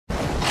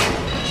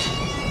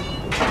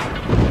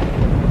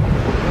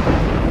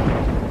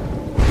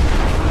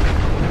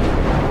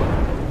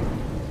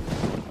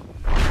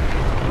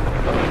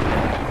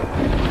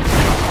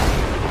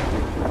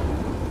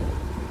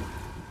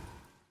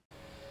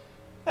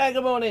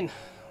Good morning,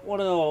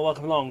 one and all.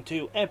 Welcome along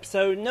to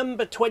episode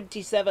number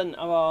 27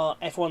 of our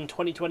F1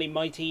 2020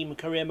 My Team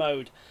Career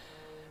Mode,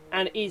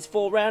 and it is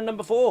for round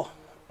number 4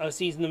 of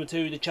season number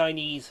 2, the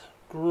Chinese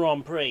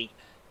Grand Prix.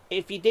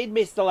 If you did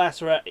miss the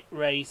last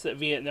race at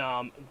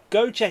Vietnam,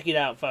 go check it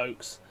out,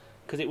 folks,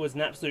 because it was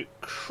an absolute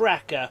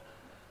cracker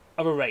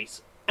of a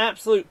race.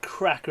 Absolute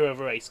cracker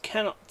of a race.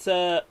 Cannot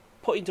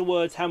put into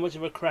words how much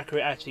of a cracker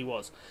it actually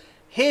was.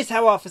 Here's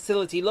how our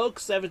facility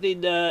looks.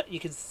 Everything you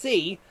can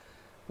see.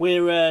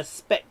 We're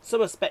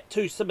some are Spec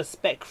 2, some are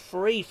Spec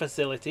 3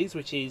 facilities,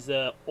 which is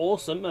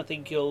awesome. I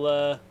think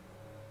you'll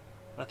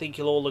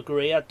all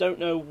agree. I don't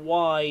know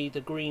why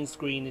the green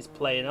screen is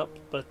playing up,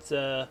 but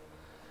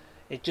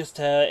it just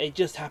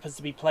happens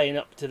to be playing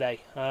up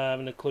today. I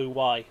haven't a clue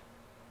why.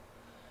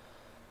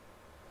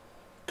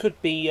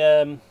 Could be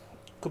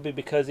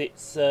because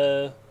it's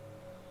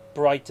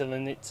brighter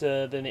than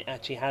it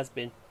actually has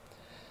been.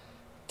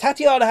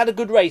 Tatiana had a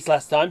good race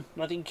last time.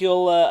 I think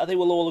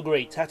we'll all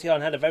agree.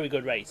 Tatiana had a very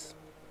good race,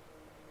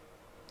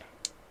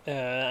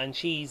 and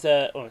she's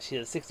a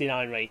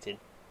 69 rating.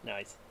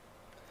 Nice.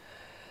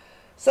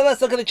 So let's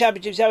look at the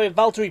championship, shall we?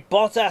 Valtteri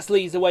Bottas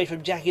leads away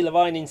from Jackie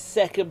Levine in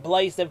second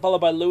place, then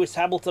followed by Lewis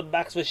Hamilton,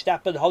 Max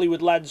Verstappen,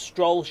 Hollywood Lance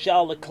Stroll,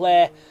 Charles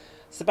Leclerc,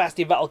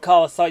 Sebastian Vettel,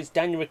 Carlos Sainz,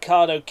 Daniel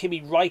Ricciardo,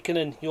 Kimi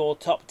Raikkonen. Your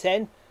top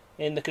 10.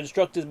 In the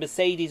constructors,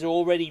 Mercedes are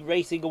already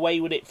racing away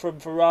with it from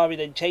Ferrari,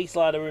 then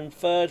Chaseliner in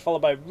third,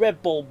 followed by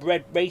Red Bull,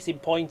 Racing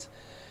Point,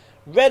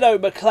 Renault,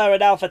 McLaren,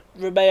 Alfa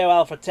Romeo,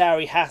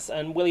 AlphaTauri, Haas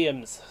and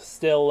Williams.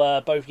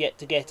 Still both yet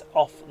to get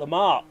off the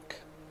mark.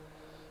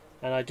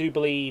 And I do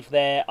believe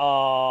there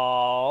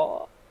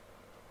are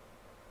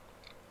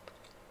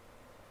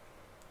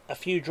a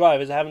few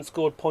drivers that haven't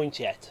scored points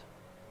yet.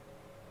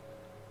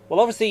 Well,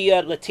 obviously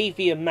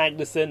Latifi and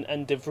Magnussen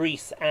and De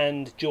Vries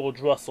and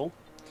George Russell.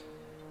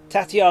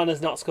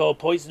 Tatiana's not scored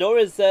points, nor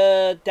has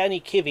Danny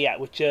Kvyat,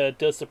 which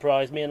does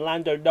surprise me, and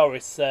Lando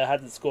Norris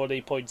hasn't scored any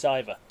points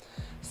either.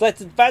 So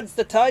let's advance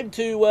the time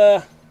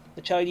to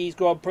the Chinese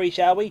Grand Prix,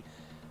 shall we?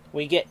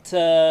 We get,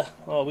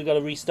 we've got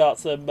to restart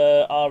some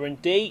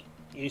R&D,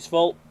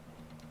 useful.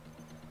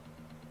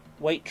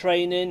 Weight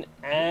training,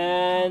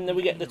 and then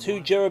we get the 2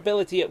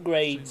 durability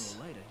upgrades,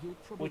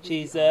 which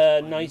is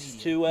nice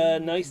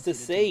to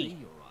see.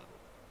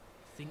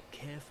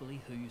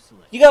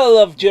 You gotta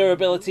love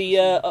durability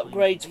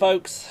upgrades,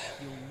 folks.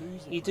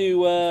 You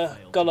do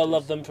gotta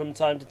love them from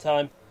time to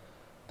time.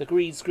 The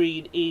green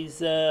screen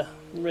is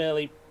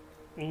really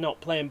not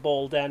playing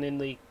ball down in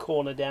the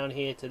corner down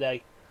here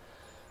today.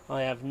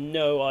 I have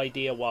no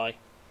idea why.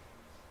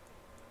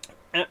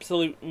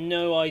 Absolute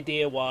no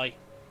idea why.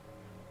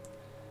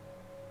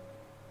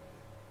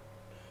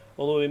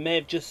 Although we may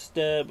have just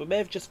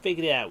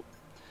figured it out.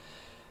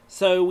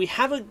 So we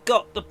haven't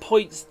got the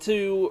points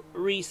to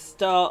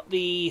restart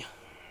the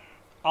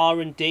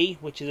R&D,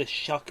 which is a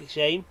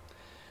shame.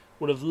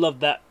 Would have loved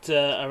that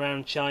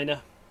around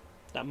China.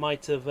 That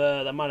might have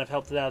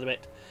helped it out a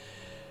bit.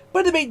 But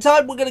in the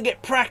meantime, we're going to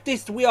get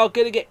practiced. We are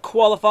going to get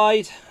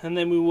qualified, and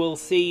then we will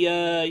see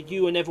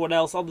you and everyone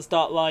else on the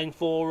start line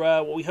for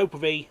what we hope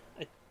will be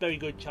a very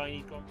good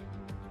Chinese Grand Prix.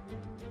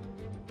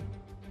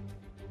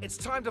 It's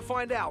time to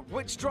find out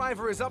which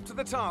driver is up to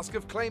the task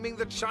of claiming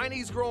the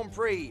Chinese Grand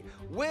Prix.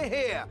 We're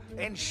here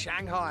in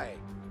Shanghai.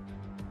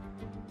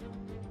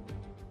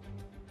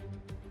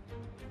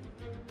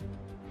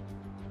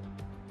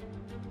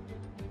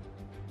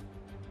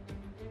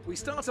 We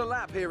start a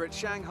lap here at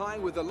Shanghai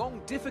with the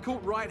long,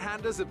 difficult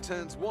right-handers of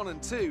turns 1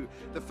 and 2,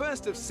 the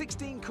first of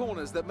 16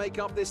 corners that make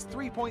up this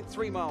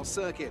 3.3-mile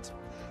circuit.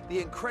 The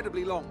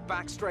incredibly long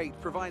back straight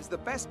provides the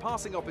best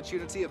passing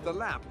opportunity of the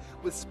lap,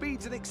 with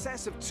speeds in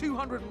excess of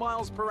 200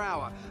 miles per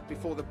hour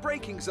before the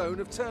braking zone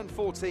of turn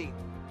 14.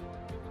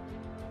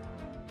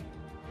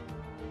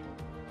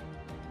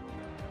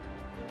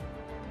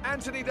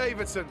 Anthony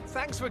Davidson,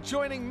 thanks for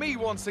joining me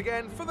once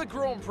again for the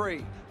Grand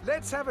Prix.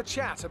 Let's have a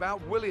chat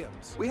about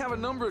Williams. We have a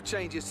number of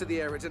changes to the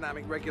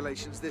aerodynamic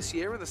regulations this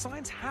year, and the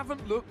signs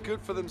haven't looked good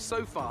for them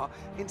so far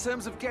in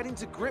terms of getting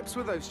to grips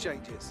with those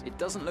changes. It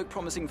doesn't look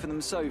promising for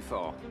them so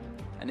far.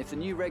 And if the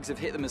new regs have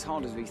hit them as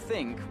hard as we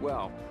think,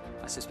 well,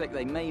 I suspect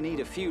they may need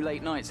a few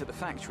late nights at the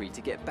factory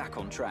to get back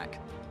on track.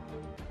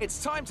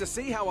 It's time to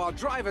see how our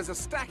drivers are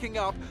stacking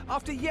up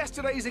after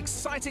yesterday's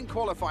exciting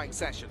qualifying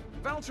session.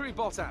 Valtteri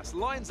Bottas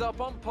lines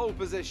up on pole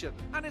position,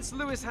 and it's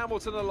Lewis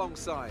Hamilton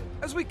alongside.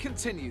 As we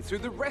continue through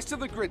the rest of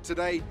the grid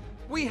today,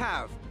 we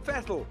have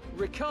Vettel,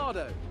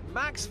 Ricciardo,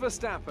 Max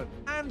Verstappen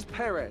and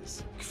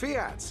Perez,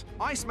 Kvyat,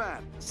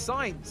 Iceman,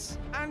 Sainz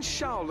and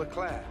Charles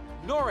Leclerc,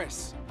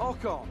 Norris,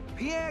 Ocon,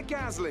 Pierre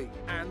Gasly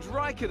and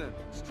Raikkonen,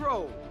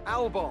 Stroll,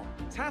 Albon,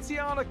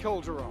 Tatiana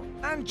Calderon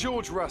and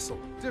George Russell,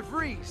 De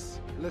Vries,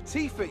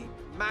 Latifi,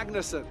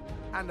 Magnussen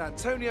and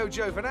Antonio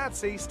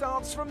Giovinazzi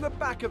starts from the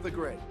back of the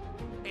grid.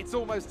 It's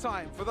almost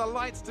time for the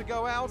lights to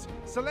go out,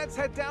 so let's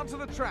head down to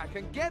the track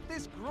and get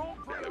this Grand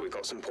Prix. Now that we've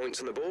got some points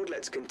on the board,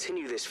 let's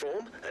continue this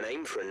form and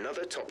aim for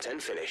another top 10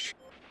 finish.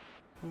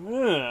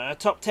 A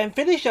top 10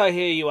 finish, I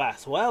hear you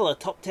ask. Well, a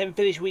top 10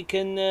 finish we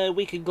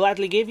can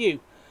gladly give you.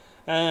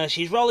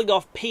 She's rolling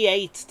off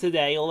P8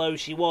 today, although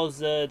she was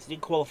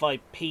did qualify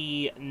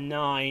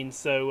P9,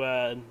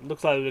 so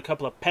looks like there were a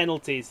couple of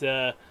penalties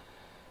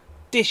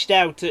dished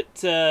out at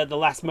the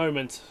last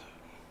moment.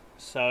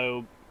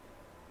 So,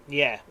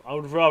 yeah, I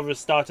would rather have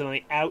started on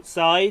the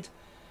outside,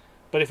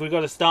 but if we've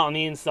got to start on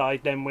the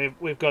inside, then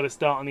we've got to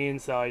start on the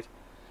inside.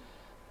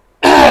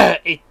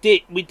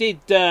 We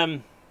did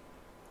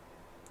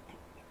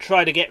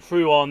try to get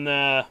through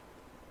on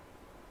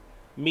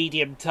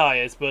medium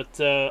tyres, but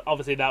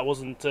obviously that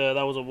wasn't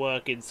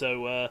working.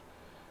 So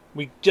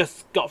we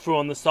just got through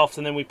on the softs,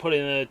 and then we put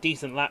in a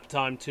decent lap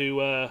time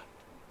to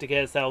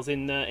get ourselves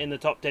in the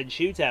top 10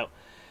 shootout.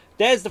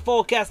 There's the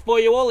forecast for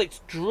you all.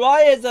 It's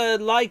dry as a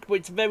like, but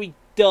it's very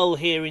dull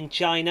here in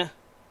China.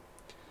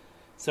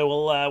 So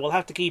we'll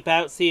have to keep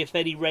out, see if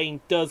any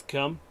rain does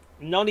come.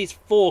 None is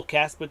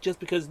forecast, but just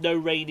because no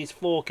rain is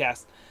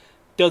forecast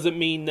doesn't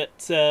mean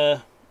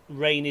that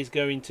rain is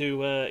going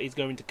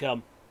to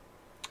come.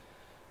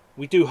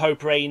 We do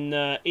hope rain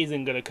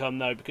isn't going to come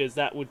though, because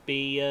that would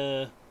be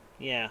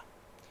yeah,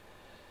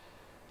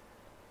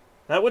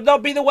 that would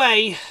not be the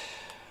way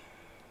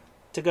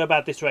to go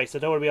about this race. I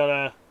don't want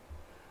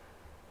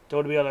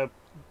to be on a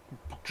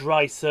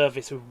dry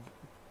surface with,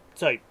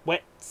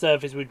 wet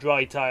surface with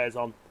dry tyres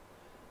on,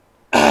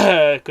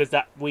 because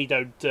that we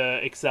don't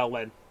excel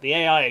then. The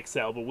AI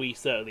excel, but we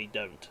certainly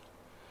don't.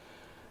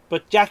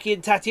 But Jackie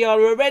and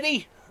Tatiana are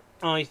ready.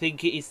 I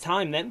think it is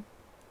time then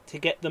to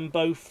get them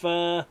both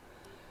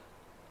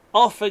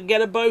off and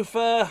get them both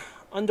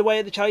underway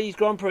at the Chinese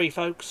Grand Prix,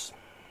 folks.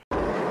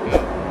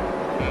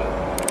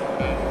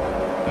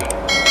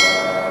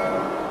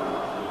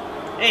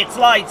 It's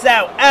lights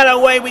out and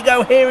away we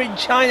go here in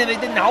China. They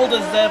didn't hold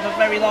us for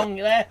very long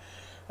there,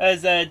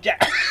 as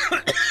Jack.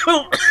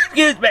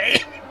 Excuse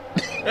me.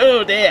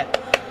 Oh dear.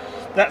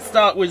 That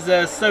start was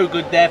so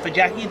good there for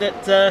Jackie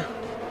that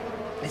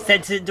he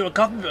sent it into a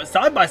cockpit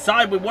side by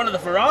side with one of the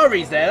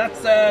Ferraris there.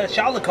 That's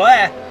Charles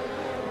Leclerc.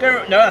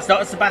 No, that's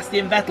not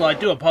Sebastian Vettel. I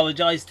do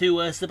apologise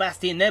to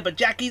Sebastian there, but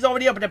Jackie's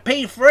already up at a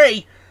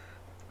P3.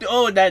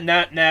 Oh,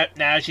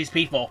 no, she's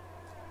P4.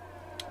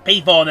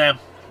 P4 now,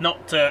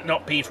 not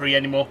P3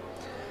 anymore.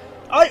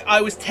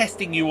 I was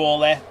testing you all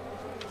there,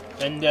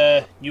 and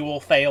you all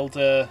failed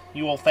the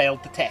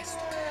test.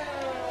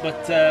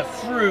 But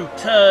through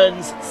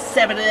turns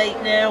 7 and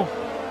 8 now,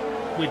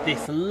 with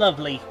this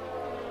lovely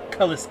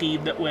colour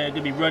scheme that we're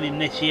going to be running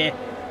this year.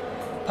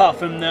 Apart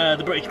from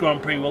the British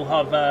Grand Prix, we'll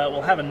have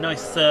a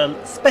nice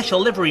special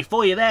livery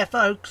for you there,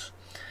 folks.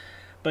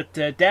 But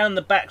down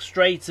the back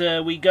straight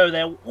we go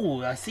there.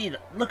 Oh, I see that.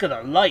 Look at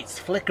the lights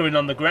flickering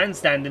on the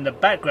grandstand in the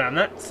background.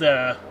 That's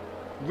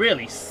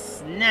really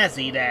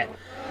snazzy there.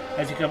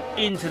 As you come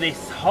into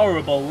this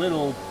horrible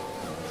little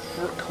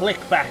click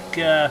back,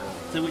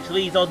 which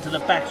leads onto the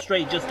back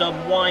straight, just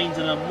unwinds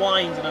and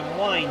unwinds and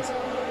unwinds.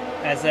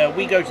 As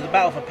we go to the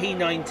battle for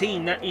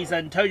P19, that is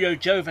Antonio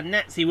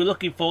Giovinazzi we're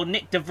looking for.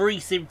 Nick de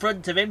Vries in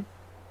front of him.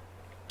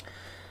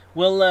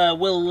 Will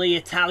the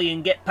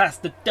Italian get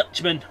past the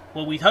Dutchman?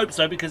 Well, we'd hope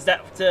so, because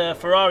that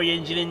Ferrari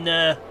engine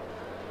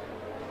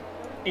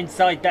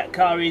inside that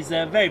car is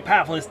very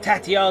powerful. As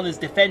Tatiana's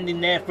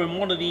defending there from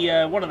one of the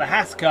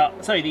Haas car,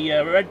 sorry, the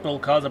Red Bull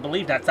cars. I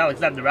believe that's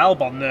Alexander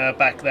Albon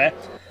back there.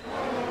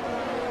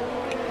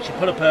 She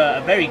put up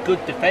a very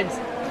good defence.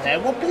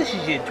 What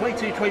position is she in?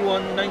 22,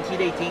 21,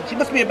 19, 18. She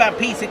must be about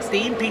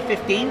P16,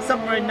 P15,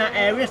 somewhere in that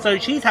area. So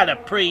she's had a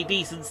pretty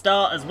decent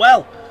start as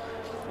well.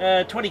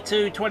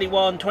 22,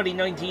 21, 20,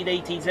 19,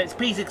 18. So it's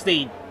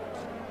P16.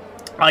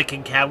 I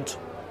can count.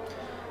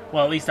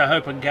 Well, at least I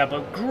hope I can count.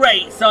 But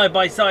great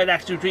side-by-side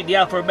action between the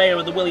Alfa Romeo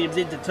and the Williams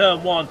into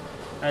turn 1.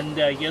 And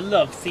you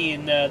love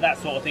seeing that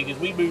sort of thing as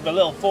we move a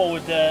little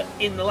forward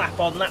in the lap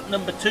on lap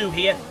number 2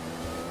 here.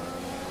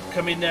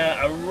 Coming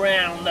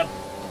around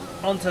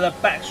onto the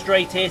back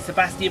straight here.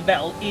 Sebastian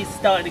Vettel is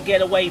starting to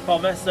get away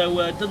from us, so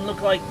it doesn't look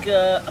like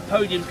a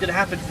podium's going to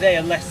happen today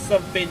unless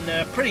something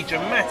pretty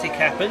dramatic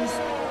happens.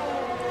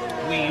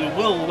 We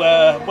will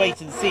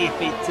wait and see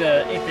if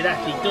it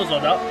actually does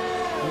or not.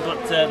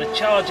 But the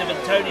charge of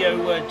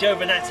Antonio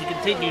Giovinazzi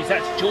continues.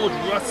 That's George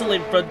Russell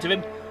in front of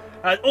him.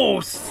 And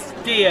oh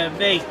dear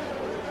me,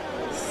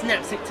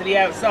 snaps it to the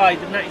outside,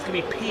 and that is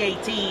going to be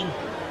P18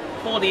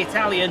 for the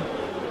Italian.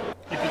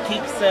 If he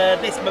keeps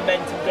this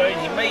momentum going,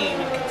 he may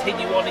even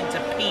continue on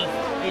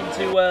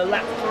into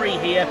lap 3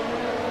 here.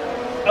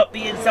 Up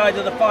the inside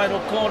of the final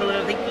corner, and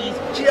I think he's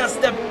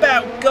just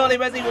about got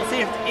him, as he will see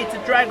if it's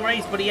a drag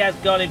race, but he has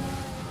got him.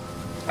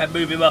 And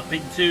move him up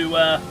into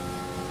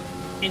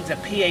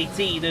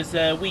P18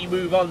 as we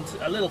move on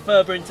a little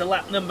further into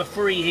lap number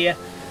 3 here.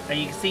 And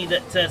you can see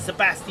that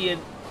Sebastian,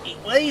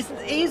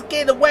 he's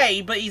getting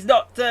away, but he's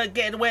not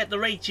getting away at the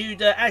rate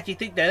you'd actually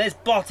think there. There's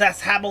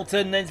Bottas,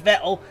 Hamilton, there's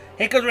Vettel.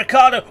 Here comes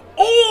Ricciardo.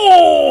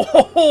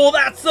 Oh,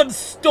 that's some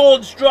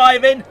staunch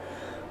driving.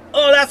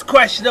 Oh, that's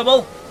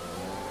questionable.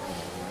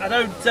 I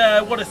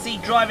don't want to see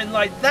driving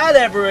like that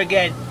ever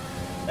again.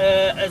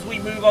 As we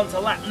move on to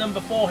lap number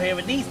 4 here,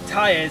 and these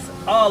tyres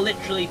are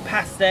literally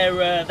past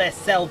their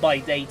sell-by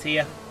date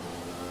here.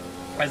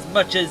 As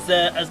much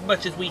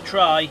as we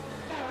try,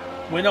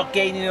 we're not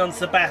gaining on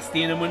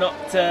Sebastian, and we're not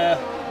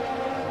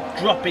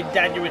dropping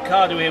Daniel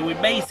Ricciardo here. We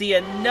may see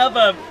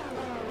another.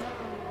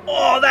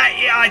 Oh, that,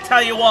 yeah, I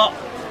tell you what,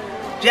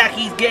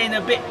 Jackie's getting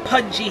a bit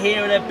punchy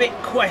here and a bit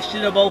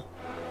questionable.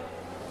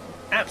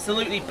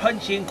 Absolutely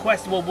punchy and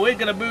questionable. We're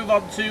going to move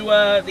on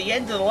to the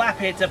end of the lap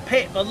here to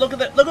pit. But look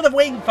at the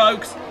wing,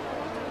 folks.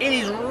 It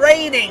is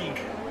raining.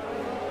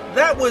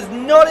 That was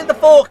not in the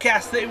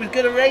forecast that it was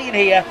going to rain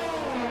here.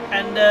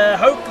 And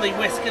hopefully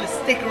we're going to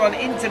stick her on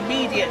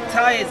intermediate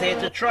tyres here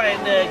to try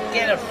and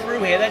get her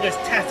through here. There goes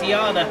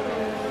Tatiana.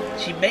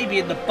 She may be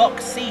in the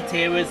box seat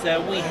here as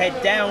we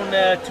head down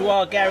to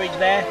our garage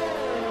there.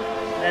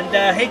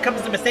 And here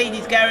comes the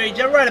Mercedes garage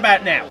right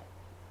about now.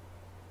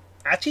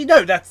 Actually,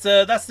 no, that's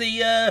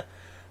the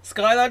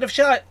skyline of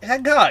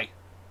Shanghai.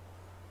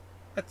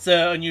 That's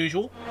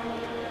unusual.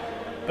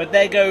 But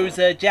there goes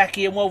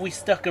Jackie, and what have we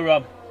stuck her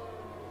on?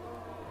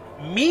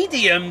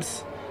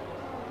 Mediums?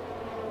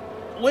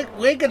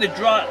 We're going to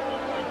drive...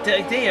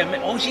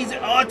 Oh, she's... Oh,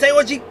 I'll tell you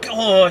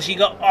what, she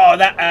got... Oh,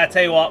 that... I'll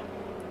tell you what.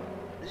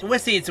 We're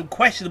seeing some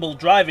questionable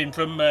driving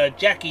from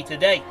Jackie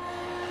today.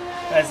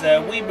 As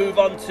we move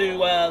on to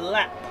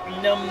lap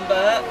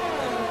number...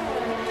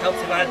 Helps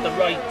if I had the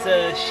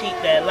right sheet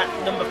there. Lap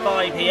number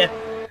 5 here.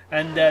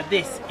 And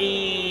this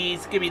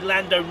is going to be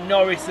Lando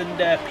Norris and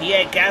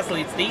Pierre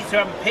Gasly. It's these who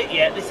haven't pit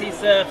yet. This is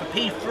for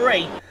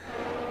P3.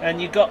 And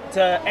you've got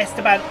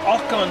Esteban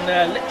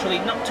Ocon literally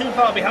not too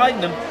far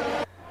behind them.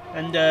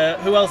 And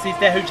who else is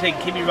there? Who do you think?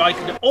 Kimi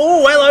Raikkonen.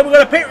 Oh, hello, we've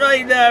got a pit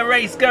lane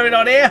race going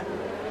on here.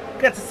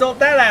 Got to sort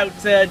that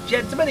out,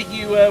 gentlemen, if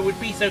you would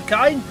be so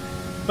kind.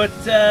 But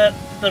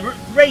the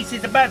race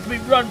is about to be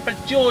run for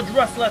George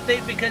Russell, I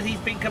think, because he's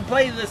been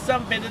complaining of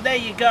something. And there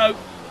you go.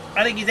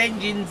 I think his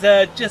engine's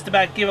just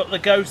about give up the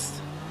ghost.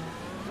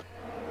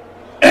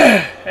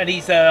 And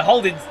he's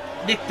holding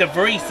Nick de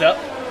Vries up.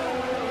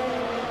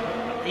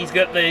 He's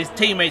got his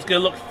teammates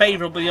going to look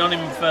favourably on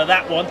him for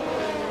that one.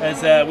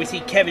 As we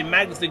see Kevin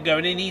Magnussen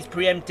going in. He's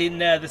preempting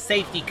the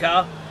safety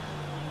car.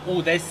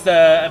 Oh, there's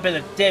a bit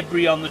of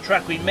debris on the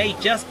track. We may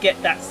just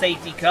get that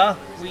safety car.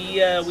 We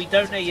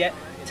don't know yet.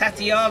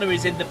 Tatiana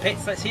is in the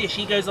pits. Let's see if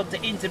she goes on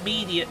to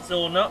intermediates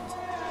or not.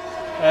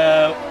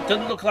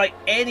 Doesn't look like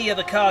any of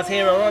the cars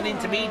here are on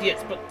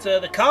intermediates, but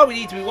the car we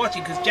need to be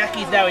watching, because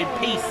Jackie's now in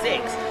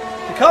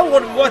P6. The car we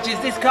want to be watching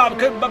is this car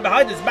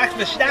behind us, Max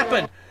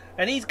Verstappen.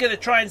 And he's going to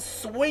try and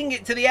swing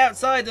it to the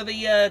outside of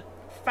the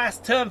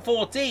fast turn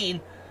 14.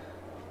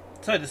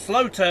 Sorry, the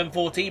slow turn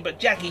 14, but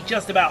Jackie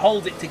just about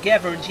holds it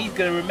together, and she's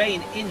going to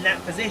remain in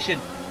that position.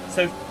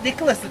 So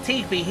Nicholas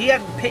Latifi, he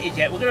hasn't pitted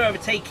yet. We're going to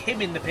overtake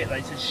him in the pit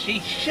lane. So she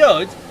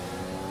should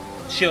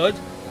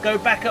go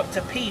back up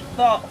to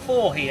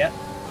P4 here.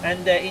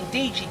 And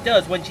indeed she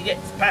does when she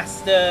gets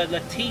past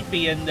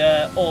Latifi and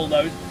all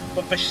those.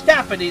 But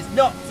Verstappen is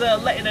not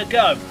letting her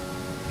go.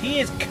 He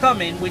is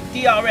coming with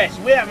DRS.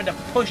 We're having to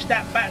push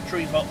that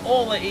battery for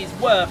all it is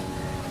worth.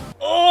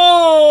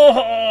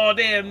 Oh,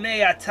 dear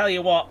me, I tell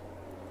you what.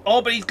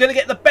 Oh, but he's going to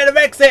get the better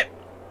exit.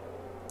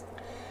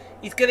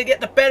 He's going to get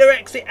the better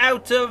exit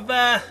out of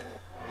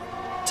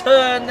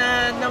turn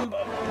number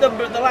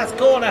the last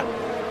corner.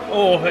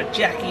 Oh, but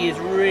Jackie is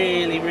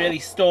really, really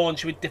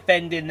staunch with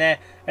defending there.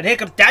 And here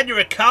comes Daniel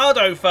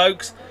Ricciardo,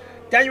 folks.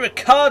 Daniel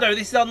Ricciardo,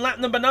 this is on lap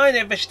number 9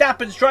 here.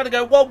 Verstappen's trying to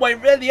go one way,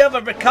 then the other.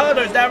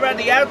 Ricciardo's now around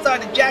the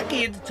outside of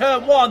Jackie into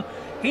turn 1.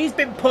 He's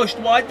been pushed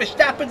wide.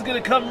 Verstappen's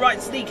going to come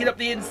right, sneaking up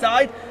the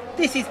inside.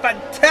 This is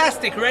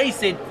fantastic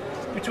racing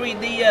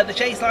between the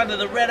Chaseliner,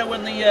 the Renault,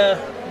 and the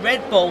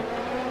Red Bull.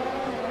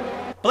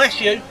 Bless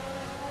you.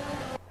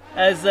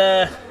 As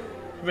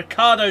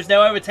Ricciardo's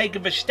now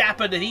overtaken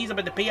Verstappen, and he's up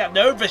in the P-up.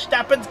 No,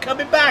 Verstappen's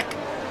coming back.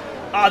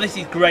 Oh, this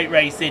is great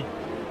racing.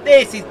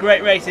 This is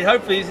great racing.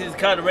 Hopefully this is the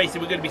kind of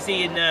racing we're going to be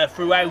seeing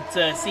throughout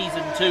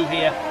Season 2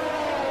 here.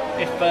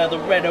 If the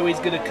Renault is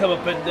going to come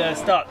up and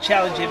start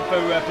challenging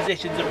for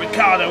positions, and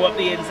Ricciardo up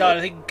the inside,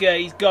 I think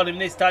he's got him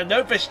this time.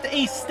 No,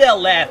 he's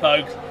still there,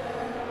 folks.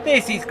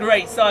 This is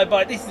great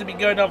side-by. This has been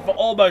going on for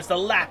almost a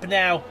lap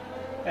now.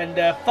 And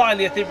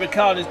finally, I think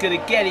Ricciardo's going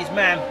to get his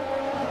man.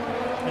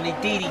 And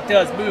indeed he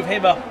does. Move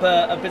him up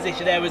a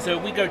position there as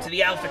we go to the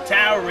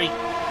AlphaTauri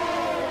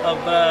of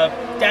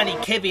Danny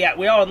Kvyat.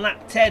 We are on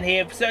lap 10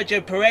 here.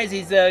 Sergio Perez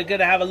is going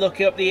to have a look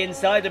up the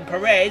inside. And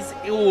Perez,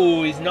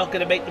 oh, he's not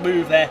going to make the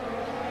move there.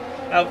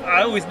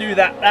 I always knew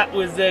that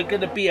was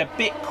going to be a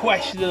bit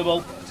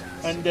questionable.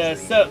 And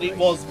certainly it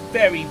was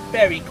very,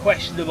 very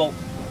questionable.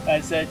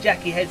 As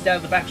Jackie heads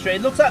down the back straight.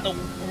 It looks like the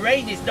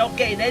rain is not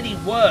getting any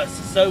worse,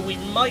 so we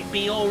might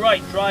be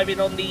alright driving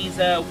on these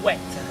wet,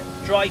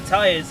 dry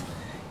tyres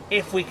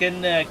if we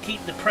can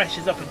keep the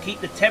pressures up and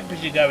keep the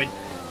temperature going.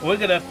 We're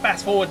going to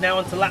fast forward now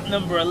onto lap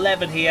number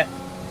 11 here,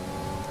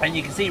 and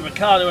you can see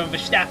Ricciardo and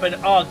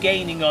Verstappen are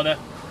gaining on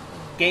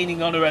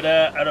her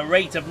at a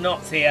rate of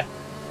knots here.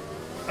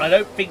 I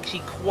don't think she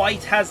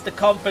quite has the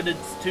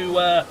confidence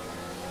to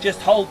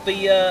just hold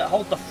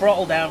the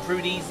throttle down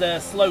through these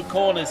slow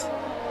corners.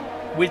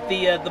 With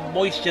the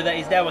moisture that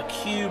is now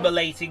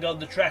accumulating on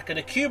the track. An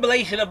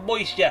accumulation of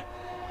moisture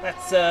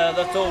That's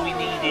all we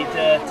needed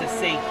to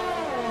see.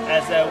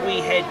 As we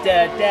head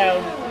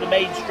down the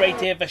main straight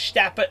here,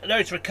 Verstappen. No,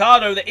 it's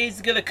Ricciardo that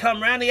is going to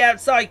come round the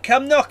outside,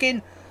 come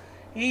knocking.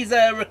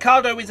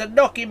 Ricciardo is a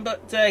knocking,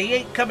 but he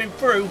ain't coming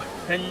through.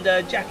 And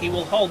Jackie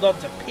will hold on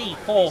to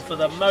P4 for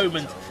the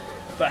moment.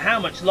 But how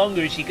much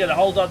longer is she going to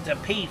hold on to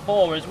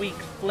P4 as we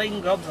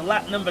fling on to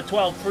lap number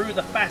 12 through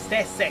the Fast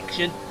S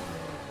section?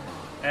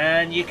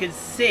 And you can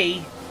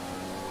see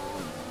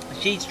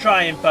she's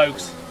trying,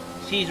 folks.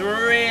 She's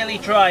really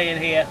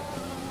trying here.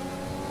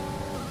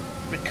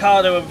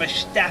 Ricciardo and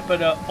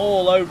Verstappen are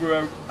all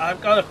over her. I've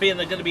got a feeling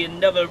there's going to be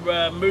another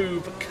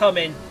move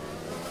coming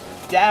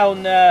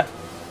down the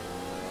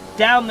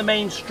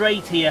main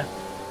straight here.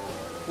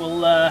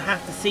 We'll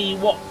have to see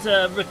what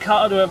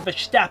Ricciardo and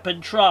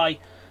Verstappen try,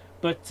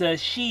 but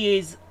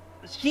she's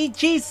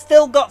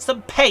still got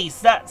some pace.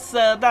 That's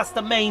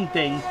the main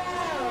thing.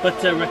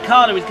 But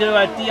Ricciardo is going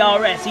to have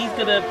DRS. He's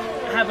going to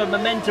have a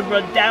momentum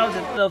run down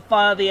to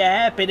fire the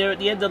hairpin here at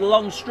the end of the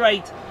long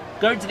straight.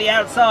 Going to the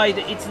outside.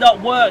 It's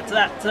not worked,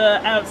 that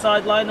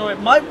outside line, or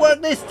it might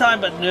work this time,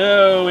 but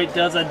no, it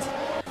doesn't.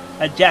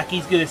 And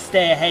Jackie's going to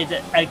stay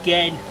ahead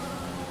again.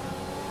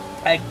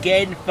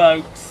 Again,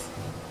 folks.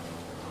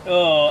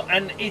 Oh,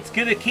 and it's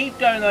going to keep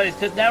going like this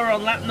because now we're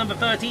on lap number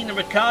 13 and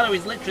Ricciardo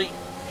is literally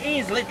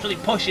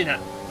pushing her.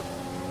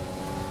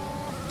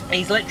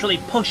 He's literally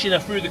pushing her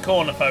through the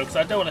corner, folks.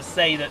 I don't want to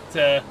say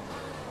that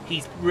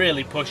he's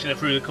really pushing her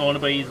through the corner,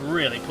 but he's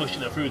really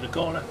pushing her through the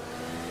corner.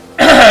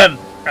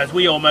 As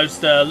we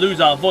almost lose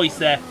our voice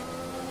there.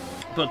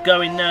 But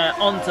going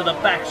onto the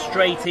back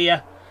straight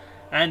here.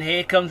 And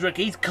here comes Rick.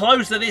 He's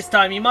closer this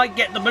time. He might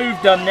get the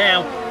move done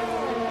now.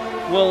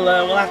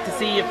 We'll have to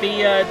see if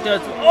he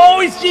does.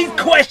 Oh, she's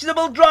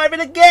questionable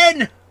driving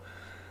again.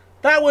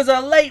 That was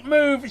a late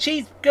move.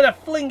 She's going to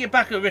fling it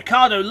back at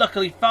Ricciardo.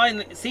 Luckily,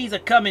 finally sees her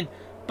coming.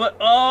 But,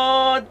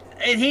 oh,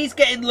 and he's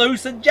getting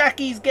loose and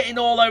Jackie's getting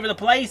all over the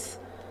place.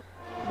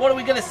 What are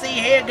we going to see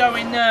here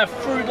going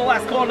through the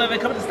last corner? They're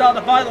coming to start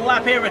the final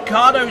lap here.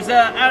 Ricciardo's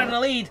out in the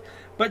lead.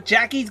 But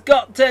Jackie's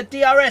got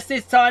DRS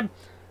this time.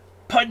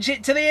 Punch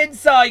it to the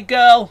inside,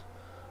 girl.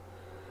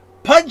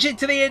 Punch it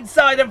to the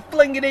inside and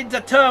fling it into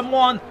turn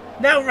 1.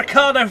 Now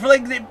Ricciardo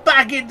flings it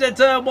back into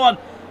turn 1.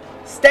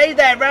 Stay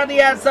there, round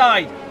the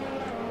outside.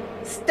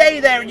 Stay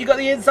there, and you got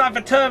the inside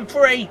for turn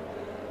 3.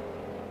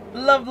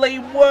 Lovely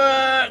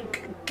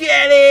work.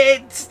 Get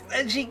it.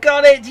 And she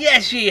got it.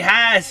 Yes, she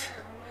has.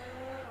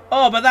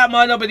 Oh, but that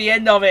might not be the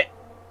end of it.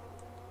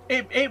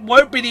 It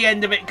won't be the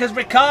end of it because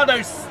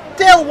Ricciardo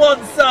still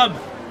wants some.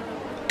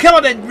 Come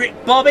on then,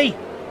 Rick Bobby.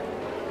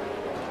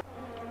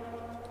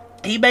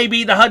 He may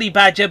be the honey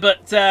badger,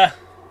 but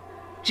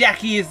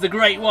Jackie is the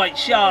great white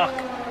shark.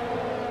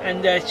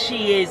 And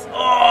she is...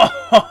 Oh,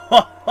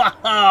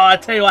 I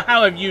tell you what,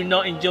 how have you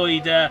not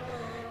enjoyed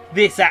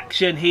this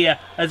action here?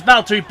 As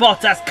Valtteri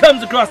Bottas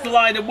comes across the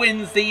line and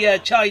wins the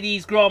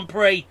Chinese Grand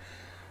Prix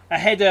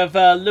ahead of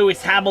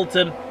Lewis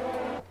Hamilton.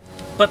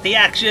 But the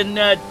action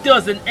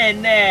doesn't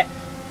end there.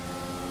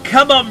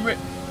 Come on,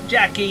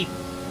 Jackie.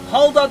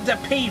 Hold on to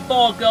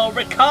P4, girl.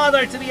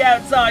 Ricciardo to the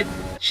outside.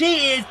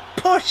 She is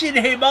pushing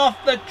him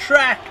off the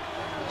track.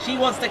 She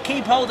wants to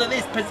keep hold of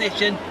this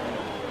position.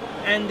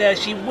 And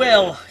she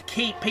will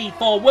keep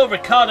P4. Will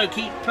Ricciardo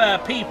keep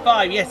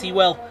P5? Yes, he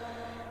will.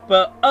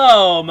 But,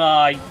 oh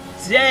my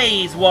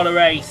days, what a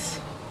race.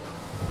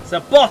 So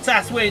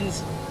Bottas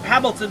wins.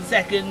 Hamilton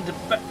second.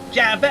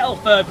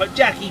 Vettel third, but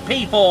Jackie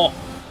P4.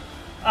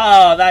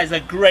 Oh, that is a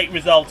great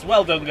result.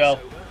 Well done, girl.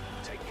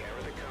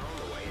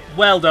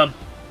 Well done.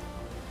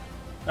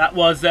 That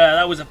was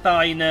a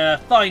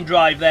fine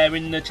drive there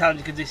in the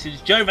challenging conditions.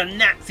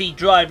 Giovinazzi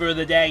driver of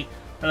the day,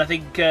 and I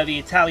think the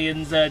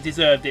Italians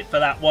deserved it for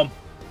that one.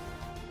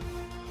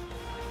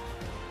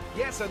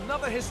 Yes,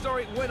 another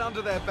historic win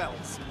under their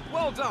belts.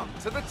 Well done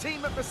to the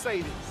team at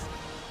Mercedes.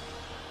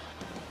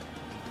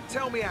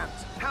 Tell me, Ant,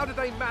 how did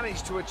they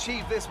manage to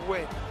achieve this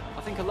win?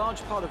 I think a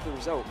large part of the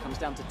result comes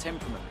down to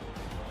temperament.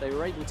 They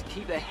were able to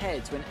keep their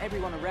heads when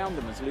everyone around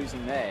them was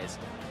losing theirs,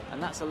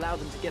 and that's allowed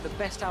them to get the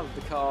best out of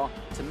the car,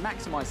 to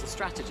maximise the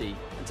strategy,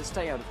 and to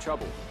stay out of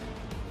trouble.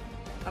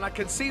 And I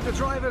can see the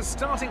drivers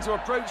starting to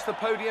approach the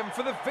podium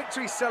for the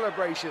victory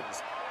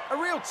celebrations. A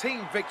real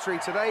team victory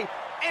today.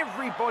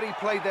 Everybody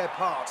played their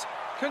part.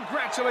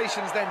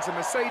 Congratulations then to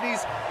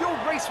Mercedes, your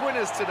race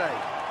winners today.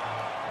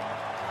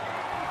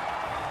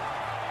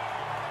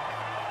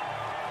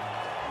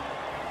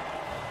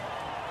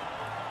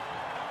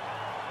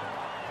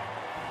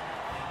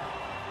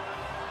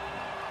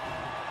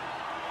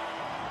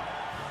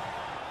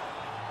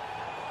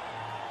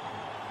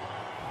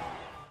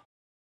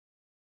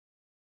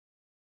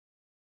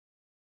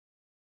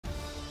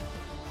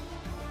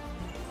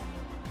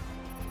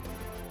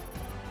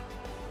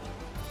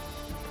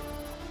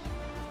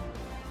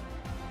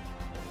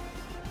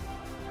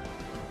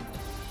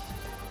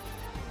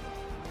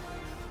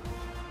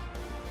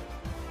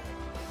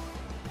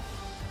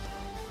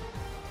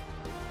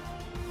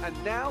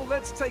 And now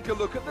let's take a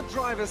look at the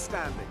driver's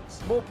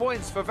standings. More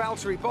points for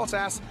Valtteri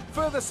Bottas,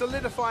 further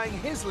solidifying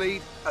his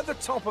lead at the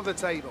top of the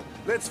table.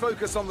 Let's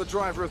focus on the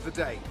driver of the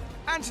day.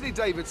 Anthony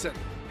Davidson,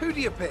 who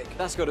do you pick?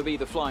 That's got to be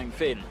the Flying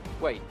Finn.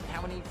 Wait,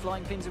 how many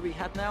Flying Fins have we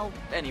had now?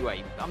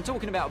 Anyway, I'm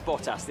talking about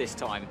Bottas this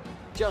time.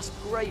 Just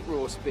great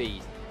raw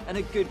speed, and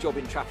a good job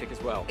in traffic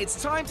as well.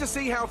 It's time to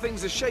see how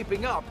things are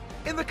shaping up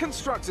in the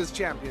Constructors'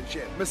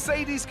 Championship.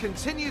 Mercedes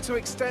continue to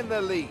extend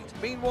their lead.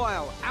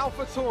 Meanwhile,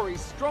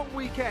 AlphaTauri's strong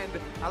weekend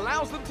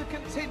allows them to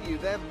continue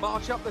their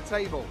march up the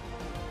table.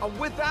 And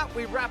with that,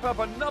 we wrap up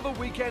another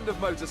weekend of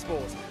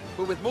motorsport.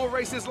 But with more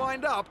races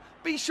lined up,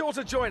 be sure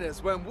to join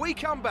us when we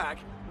come back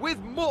with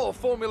more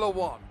Formula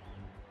One.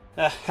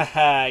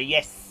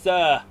 Yes,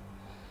 sir.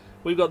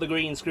 We've got the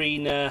green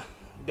screen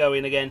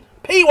going again.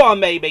 P1,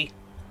 maybe.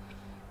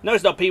 No,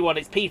 it's not P1,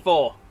 it's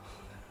P4.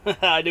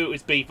 I knew it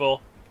was P4.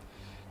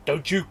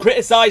 Don't you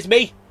criticise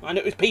me! I knew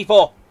it was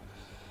P4.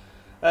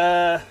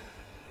 Yeah,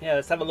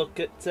 let's have a look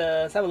at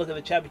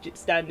the championship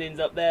standings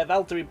up there.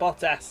 Valtteri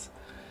Bottas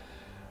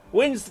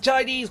wins the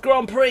Chinese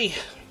Grand Prix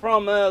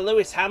from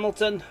Lewis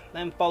Hamilton,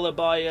 then followed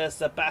by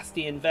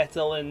Sebastian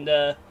Vettel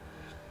and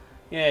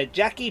yeah,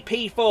 Jackie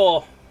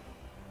P4.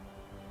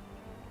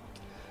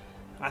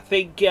 I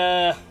think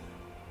if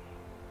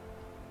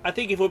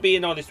we're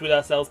being honest with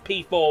ourselves,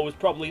 P4 was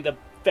probably the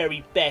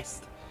very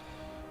best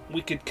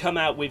we could come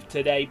out with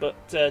today, but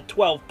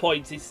 12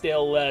 points is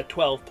still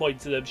 12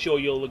 points, and I'm sure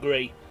you'll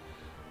agree.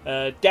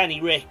 Danny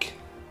Rick,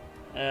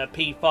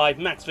 P5,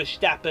 Max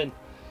Verstappen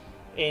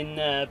in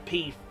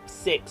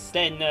P6,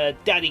 then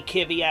Danny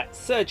Kvyat,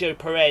 Sergio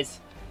Perez,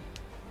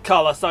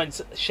 Carlos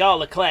Sainz,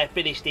 Charles Leclerc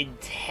finished in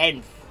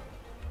 10th.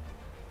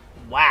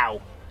 Wow.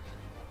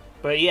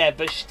 But yeah,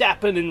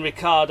 Verstappen and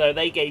Ricciardo,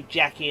 they gave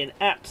Jackie an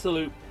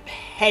absolute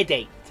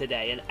headache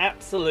today, an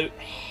absolute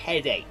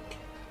headache.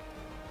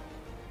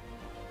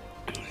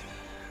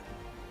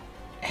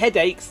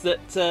 Headaches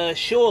that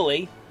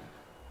surely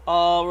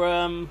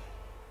are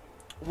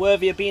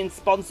worthy of being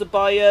sponsored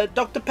by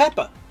Dr.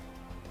 Pepper,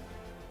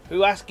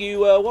 who ask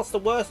you what's the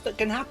worst that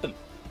can happen.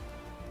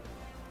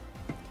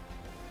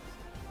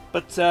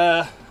 But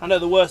I know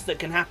the worst that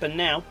can happen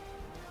now.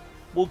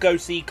 We'll go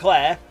see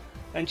Claire,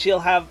 and she'll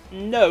have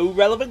no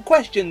relevant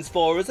questions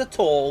for us at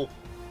all.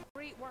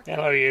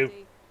 Hello, you.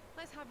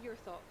 Let's have your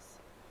thoughts.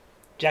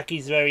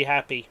 Jackie's very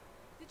happy.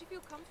 Did you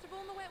feel comfortable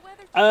in the wet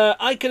weather?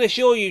 I can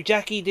assure you,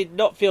 Jackie did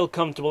not feel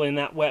comfortable in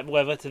that wet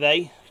weather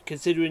today,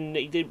 considering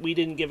we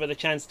didn't give her the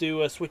chance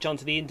to switch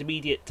onto the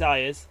intermediate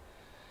tyres.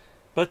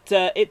 But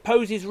it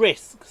poses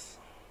risks.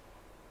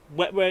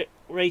 Wet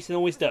racing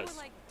always does.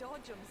 More like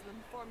Dodgems than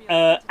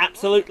Formula One,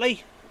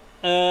 Absolutely.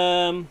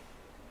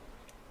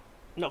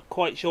 Not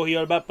quite sure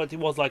you're about, but it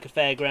was like a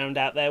fairground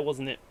out there,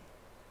 wasn't it?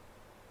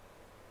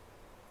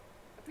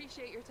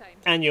 Appreciate your time.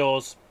 And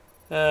yours.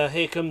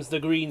 Here comes the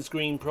green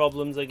screen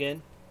problems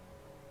again.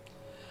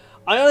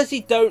 I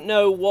honestly don't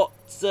know what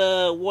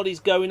is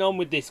going on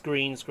with this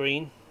green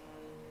screen.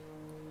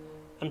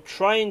 I'm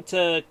trying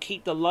to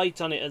keep the light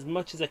on it as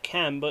much as I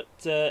can, but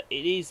it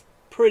is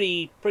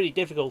pretty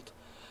difficult.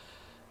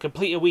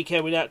 Complete a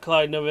weekend without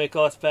colliding a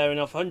vehicle, that's fair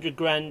enough. 100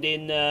 grand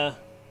in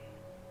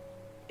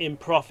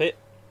profit.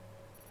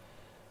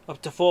 Up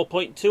to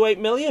 4.28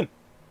 million.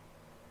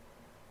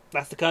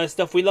 That's the kind of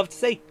stuff we love to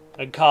see.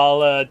 And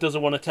Carl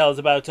doesn't want to tell us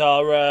about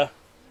our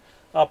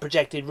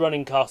projected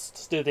running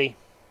costs, do they?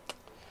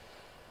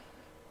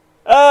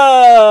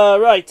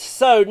 Right,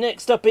 so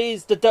next up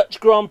is the Dutch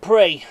Grand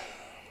Prix.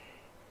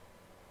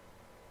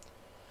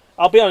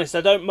 I'll be honest,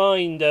 I don't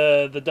mind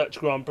the Dutch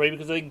Grand Prix,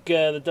 because I think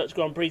the Dutch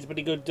Grand Prix is a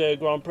pretty good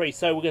Grand Prix.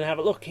 So we're going to have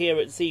a look here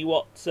and see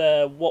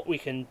what we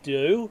can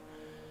do.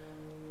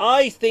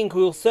 I think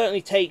we'll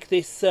certainly take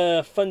this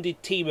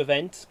funded team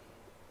event.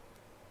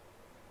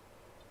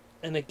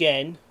 And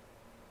again,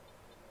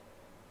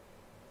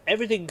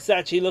 everything's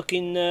actually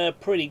looking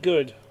pretty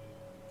good.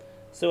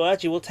 So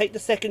actually, we'll take the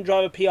second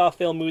driver PR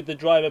film with the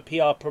driver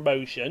PR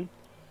promotion.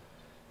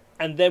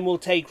 And then we'll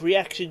take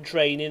reaction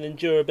training and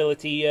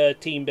durability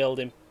team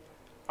building.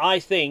 I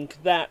think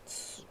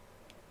that's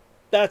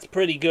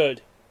pretty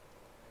good.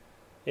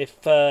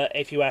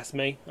 If you ask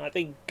me, I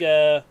think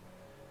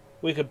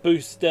we could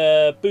boost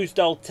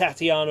old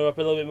Tatiana up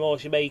a little bit more.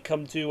 She may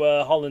come to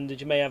Holland, and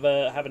she may have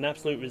an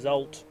absolute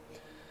result.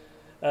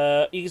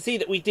 You can see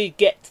that we did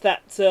get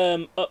that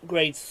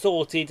upgrade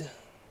sorted,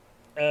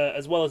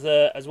 as well as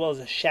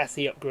a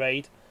chassis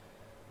upgrade.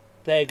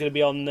 They're going to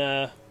be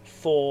on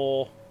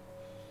for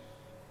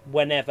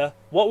whenever.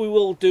 What we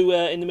will do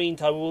in the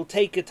meantime, we will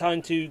take a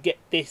time to get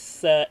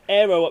this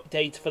aero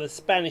update for the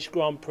Spanish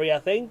Grand Prix. I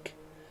think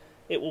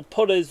it will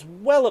put us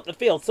well up the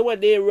field, somewhere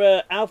near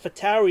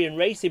AlphaTauri and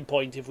Racing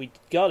Point if we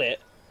got it.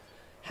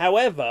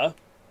 However,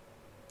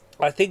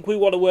 I think we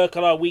want to work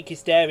on our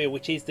weakest area,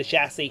 which is the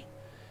chassis.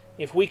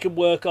 If we can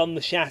work on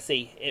the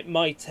chassis, it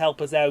might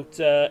help us out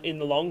in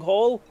the long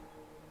haul.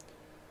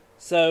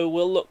 So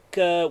we'll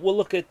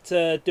look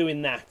at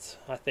doing that,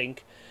 I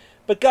think.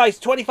 But guys,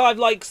 25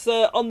 likes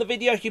on the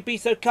video if you'd be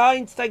so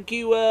kind. Thank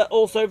you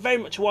also very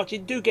much for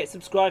watching. Do get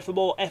subscribed for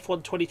more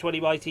F1 2020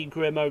 My Team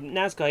Career Mode,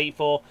 NASCAR Heat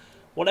 4,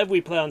 whatever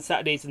we play on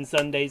Saturdays and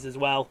Sundays as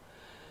well.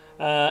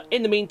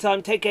 In the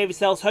meantime, take care of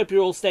yourselves. Hope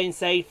you're all staying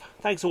safe.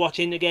 Thanks for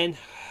watching again.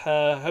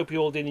 Hope you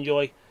all did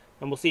enjoy.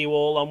 And we'll see you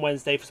all on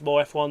Wednesday for some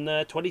more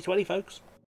F1 2020, folks.